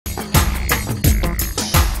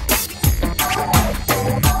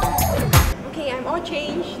all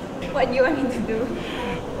changed. What do you want me to do?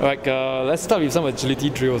 Alright, let's start with some agility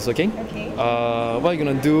drills, okay? Okay. What you're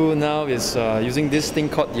gonna do now is using this thing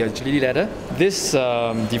called the agility ladder. This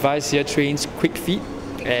device here trains quick feet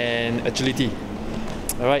and agility.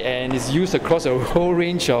 Alright, and it's used across a whole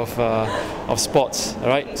range of sports.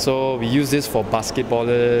 Alright, so we use this for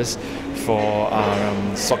basketballers, for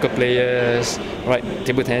soccer players, right,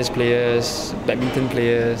 table tennis players, badminton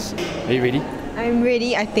players. Are you ready? I'm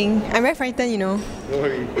ready, I think. I'm very frightened, you know. Don't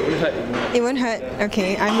worry, it won't hurt. It won't hurt?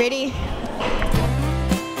 Okay, I'm ready.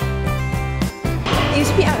 You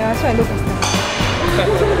speed up, so I look faster.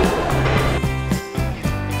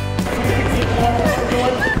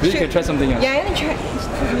 Maybe you can try something else. Yeah, I want to try.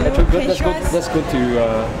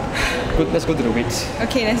 Let's go to the weights.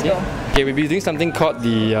 Okay, let's go. Okay, we'll be doing something called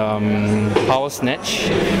the power snatch.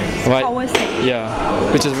 Right? Power snatch.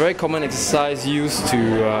 Yeah, which is a very common exercise used to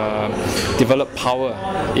develop power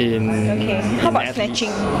in. Okay. How about athletes.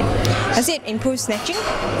 snatching? Does it improve snatching?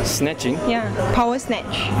 Snatching? Yeah. Power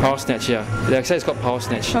snatch. Power snatch, yeah. The exercise is called power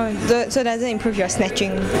snatch. Oh, so does it improve your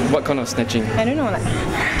snatching? What kind of snatching? I don't know, like.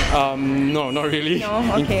 No, not really. No,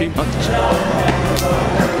 okay.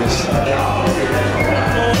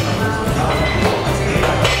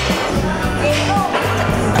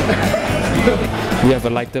 We have a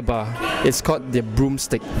lighter bar. It's called the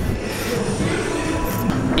broomstick.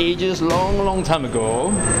 Ages long time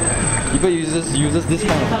ago, people uses this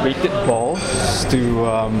kind of weighted balls to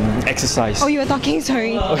exercise. Oh, you were talking,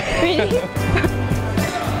 sorry. Really?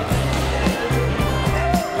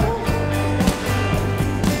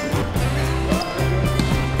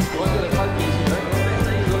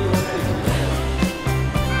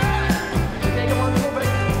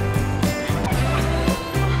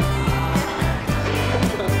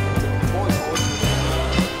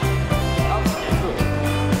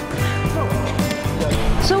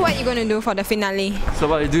 So what are you going to do for the finale? So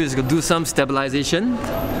what you do is you do some stabilization.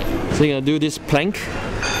 So you're going to do this plank.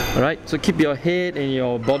 Alright, so keep your head and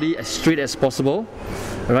your body as straight as possible.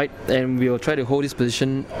 Alright, and we'll try to hold this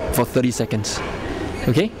position for 30 seconds.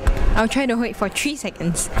 Okay? I'll try to hold it for 3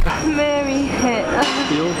 seconds. Very head.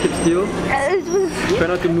 Still, keep still. Try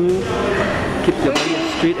not to move. Keep your body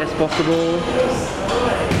as straight as possible.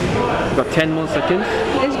 Got 10 more seconds.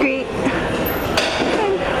 That's great.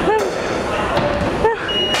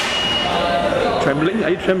 Trembling? Are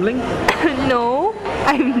you trembling? No,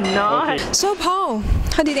 I'm not. Okay. So Paul,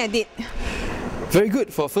 how do you think I did? Very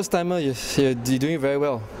good. For a first timer, you're doing very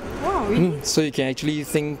well. Wow, really? So you can actually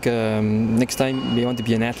think next time you want to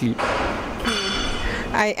be an athlete.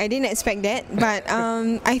 I didn't expect that, but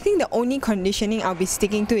I think the only conditioning I'll be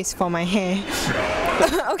sticking to is for my hair.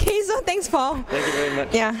 Okay, so thanks Paul. Thank you very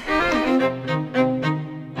much. Yeah.